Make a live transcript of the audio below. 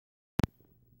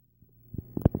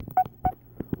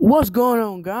What's going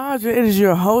on, guys? It is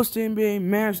your host, NBA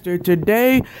Master.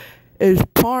 Today is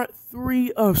part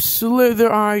 3 of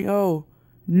Slither.io,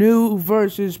 Noob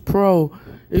versus Pro.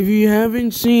 If you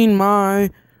haven't seen my,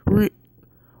 I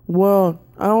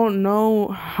don't know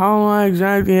how long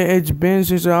exactly it's been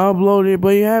since I uploaded,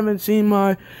 but you haven't seen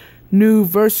my Noob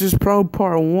versus Pro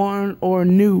part 1 or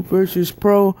Noob versus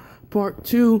Pro part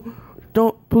 2,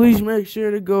 please make sure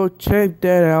to go check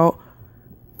that out,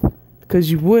 because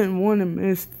you wouldn't want to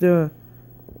miss the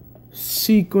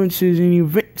sequences and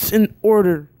events in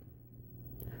order.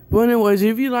 But anyways,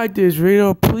 if you like this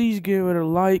video, please give it a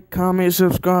like, comment,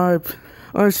 subscribe.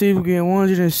 Let's see if we get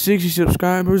 160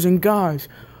 subscribers. And guys,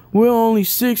 we're only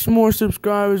 6 more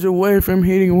subscribers away from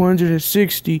hitting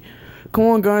 160. Come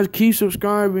on, guys, keep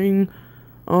subscribing.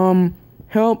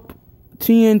 Help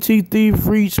TNT Thief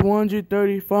reach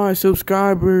 135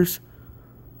 subscribers,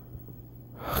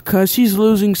 because he's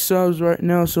losing subs right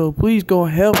now, so please go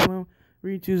help him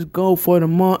reach his goal for the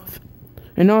month.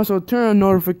 And also turn on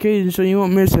notifications so you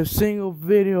won't miss a single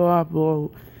video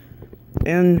upload.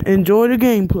 And enjoy the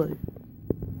gameplay.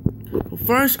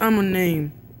 First, I'm gonna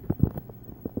name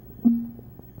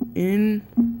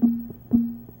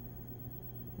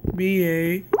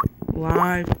NBA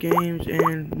Live Games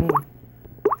and more.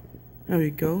 There we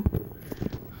go.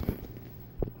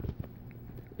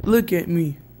 Look at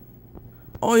me.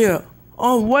 Oh yeah.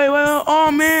 Oh wait.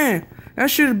 Oh man, that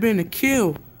should have been a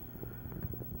kill.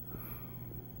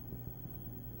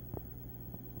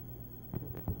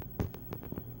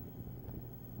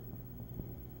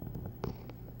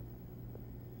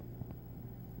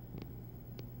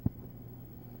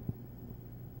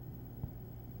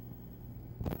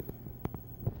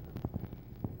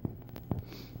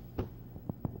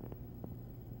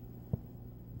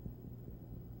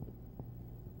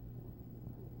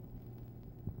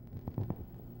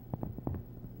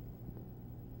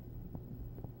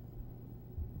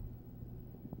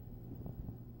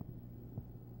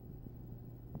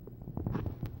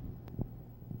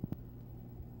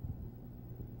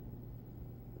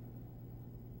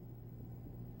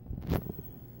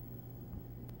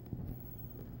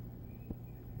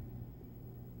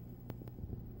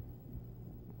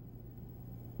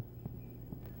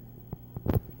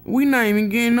 We not even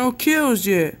getting no kills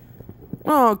yet.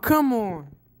 Oh, come on.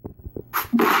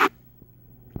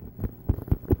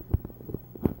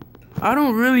 I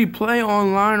don't really play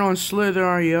online on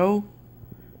Slither.io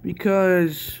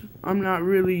because I'm not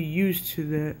really used to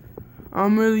that.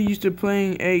 I'm really used to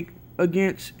playing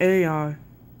against AI.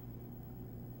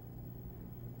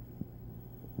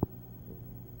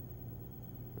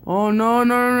 Oh, no.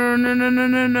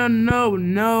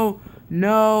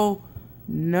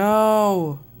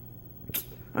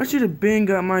 I should have been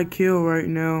got my kill right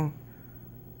now.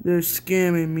 They're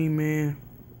scamming me, man.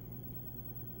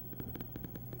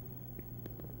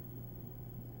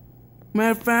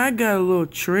 Matter of fact, I got a little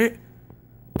trick.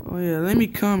 Oh yeah, let me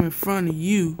come in front of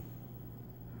you.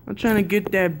 I'm trying to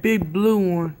get that big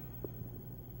blue one.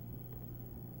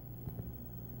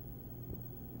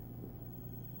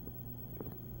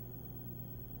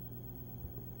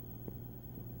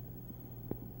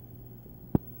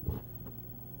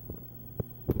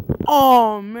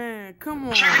 Oh man, come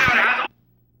on.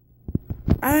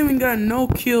 I haven't got no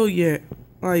kill yet.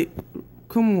 Like,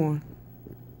 come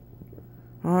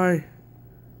on. Alright.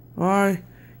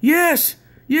 Yes!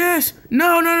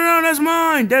 No, that's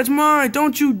mine.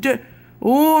 Don't you dare.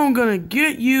 Oh, I'm gonna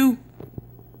get you.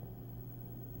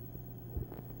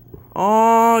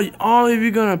 Oh, all of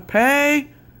you gonna pay?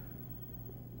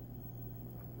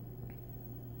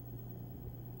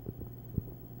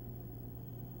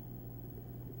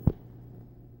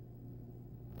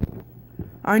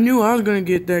 I knew I was gonna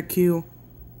get that kill.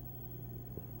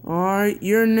 Alright,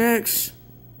 you're next,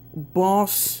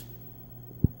 boss.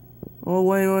 Oh,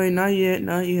 wait, not yet.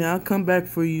 I'll come back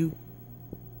for you.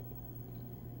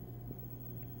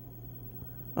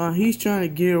 He's trying to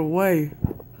get away.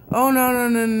 Oh, no.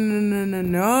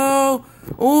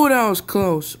 Oh, that was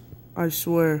close. I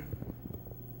swear.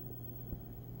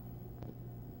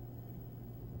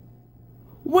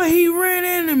 Wait, he ran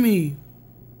into me.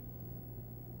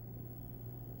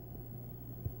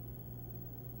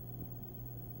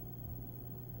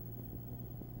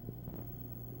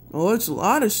 Oh, it's a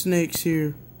lot of snakes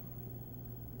here.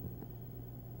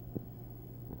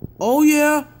 Oh,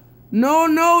 yeah. No.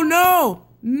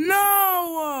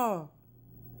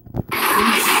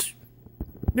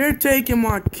 They're taking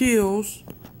my kills.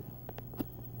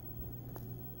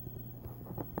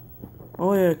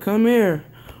 Oh, yeah, come here.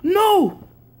 No.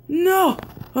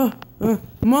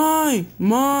 Mine.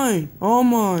 All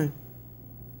mine.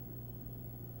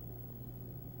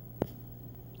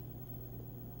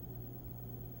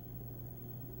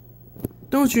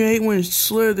 Don't you hate when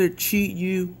Slither cheat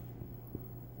you?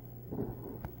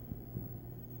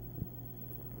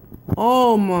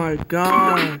 Oh my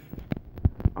god.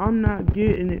 I'm not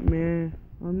getting it, man.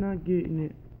 I'm not getting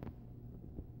it.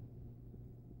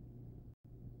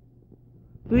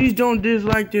 Please don't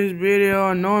dislike this video.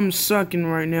 I know I'm sucking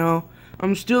right now.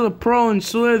 I'm still a pro in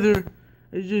Slither.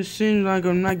 It just seems like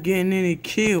I'm not getting any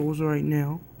kills right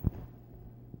now.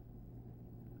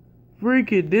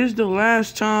 Freak it, this is the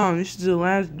last time. This is the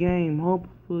last game.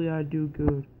 Hopefully I do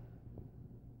good.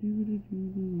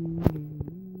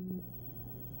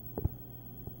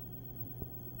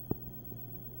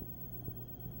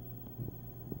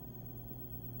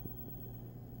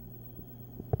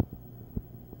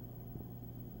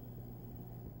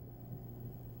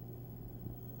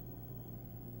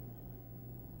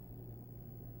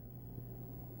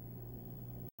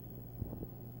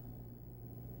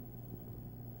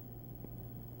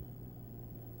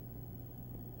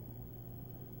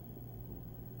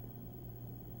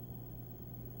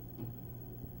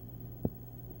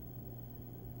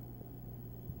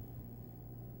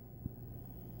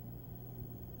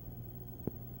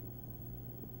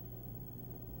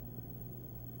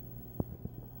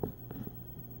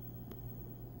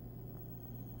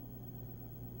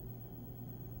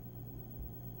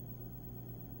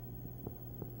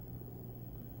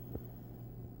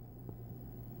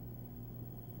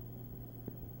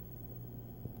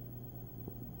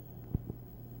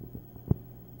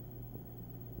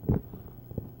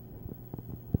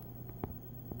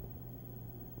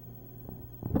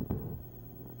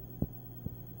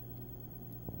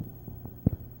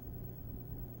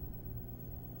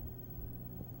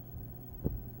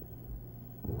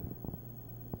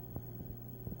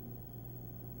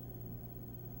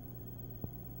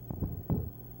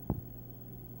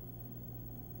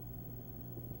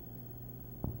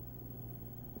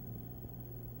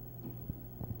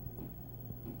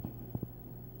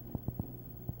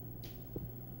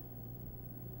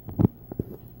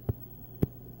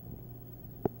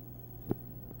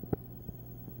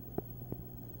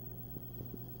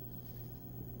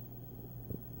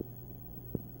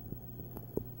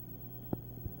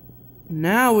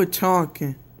 Now we're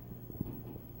talking.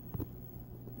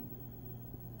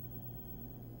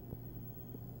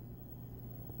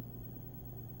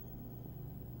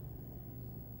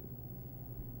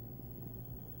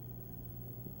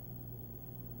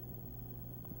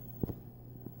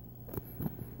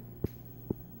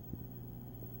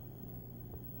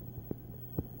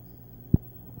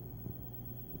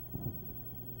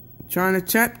 Time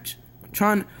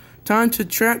to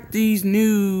track these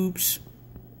noobs.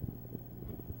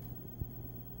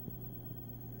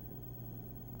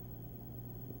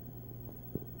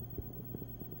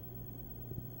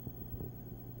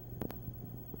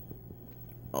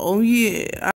 Oh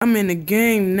yeah, I'm in the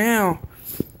game now.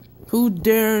 Who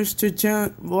dares to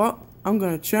challenge? Well, I'm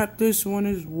gonna trap this one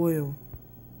as well.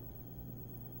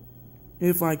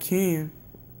 If I can.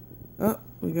 Oh,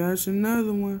 we got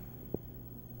another one.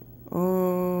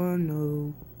 Oh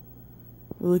no.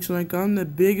 It looks like I'm the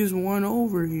biggest one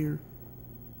over here.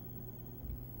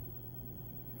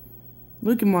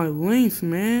 Look at my length,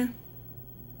 man.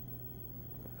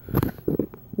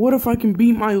 What if I can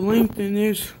beat my length in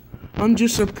this? I'm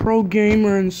just a pro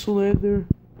gamer in Slither.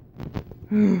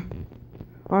 I'm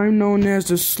known as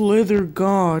the Slither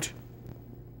God.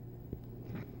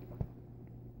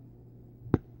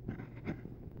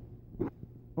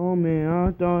 Oh man,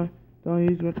 I thought he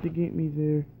was about to get me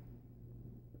there.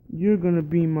 You're gonna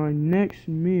be my next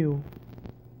meal.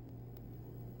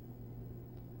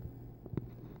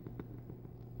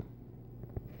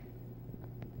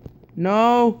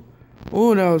 No!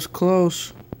 Oh, that was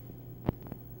close.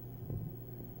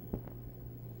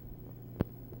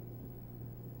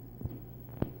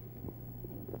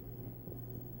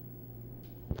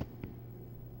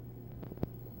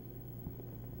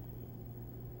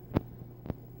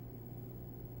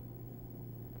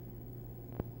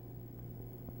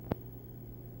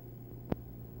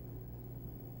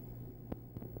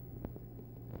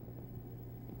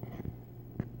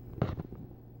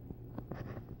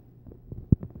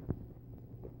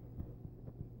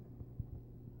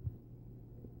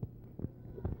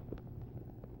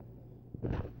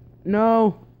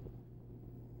 No!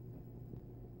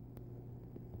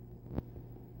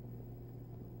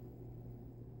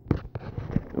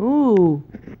 Ooh,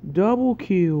 double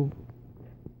kill.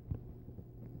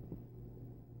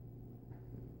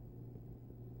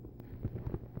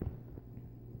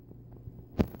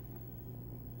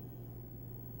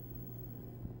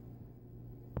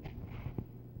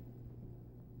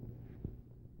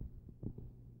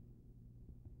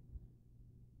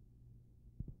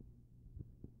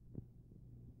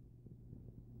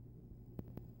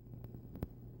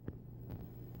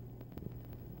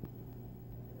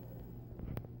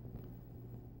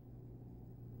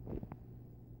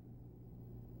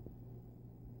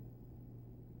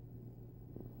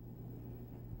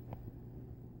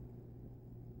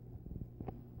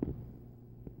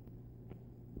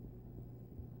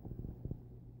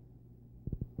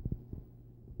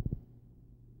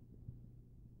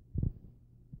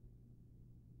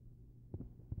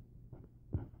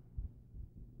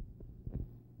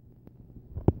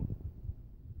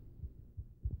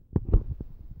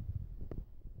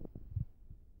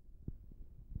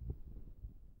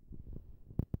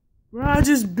 Bro, I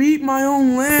just beat my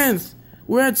own length.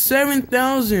 We're at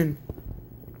 7,000.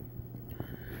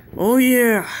 Oh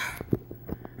yeah.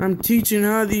 I'm teaching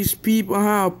how these people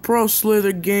how a pro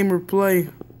Slither gamer play.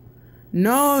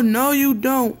 No, you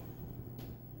don't.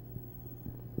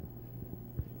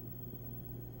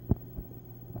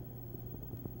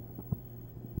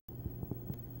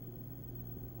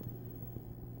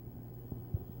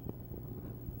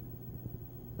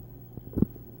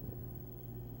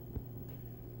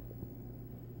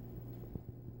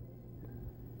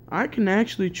 I can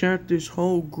actually chat this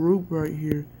whole group right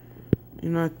here.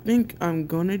 And I think I'm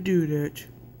gonna do that.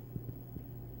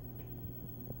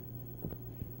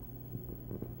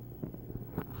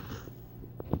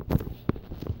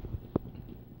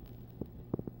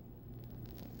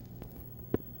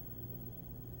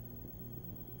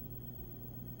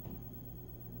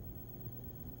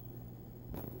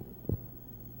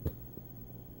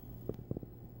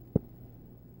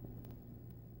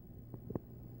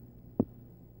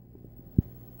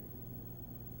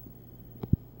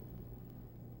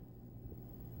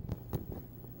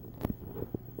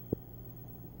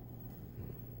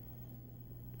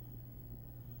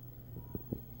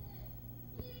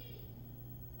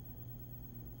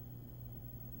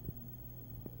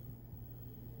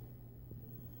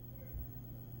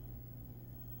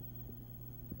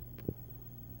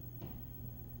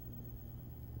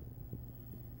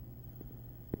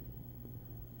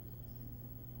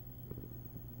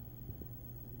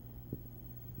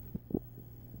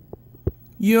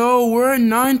 Yo, we're at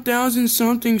 9,000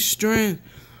 something strength.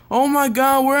 Oh my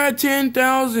god, we're at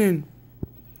 10,000.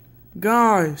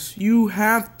 Guys, you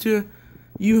have to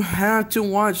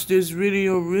watch this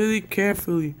video really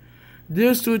carefully.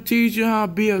 This will teach you how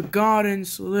to be a god in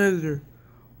Slither.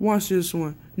 Watch this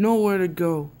one. Nowhere to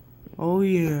go. Oh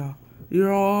yeah.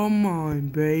 You're all mine,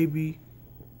 baby.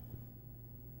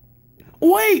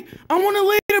 Wait! I'm on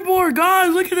the leaderboard,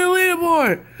 guys! Look at the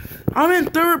leaderboard! I'm in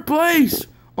 3rd place!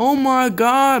 Oh my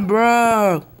god,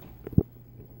 bro!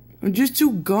 I'm just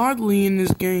too godly in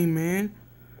this game, man.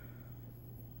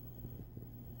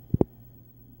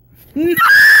 No!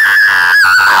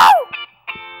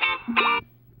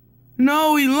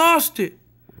 No, we lost it.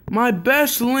 My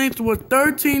best length was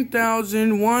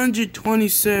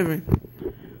 13,127.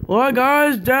 Well,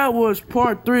 guys, that was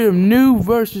part 3 of Noob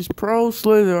versus Pro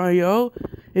Slither IO.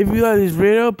 If you like this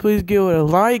video, please give it a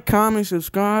like, comment,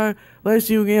 subscribe. Let's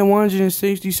see if we get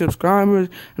 160 subscribers.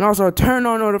 And also turn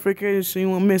on notifications so you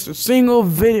won't miss a single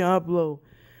video upload.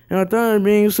 And with that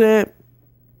being said,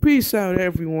 peace out,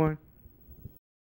 everyone.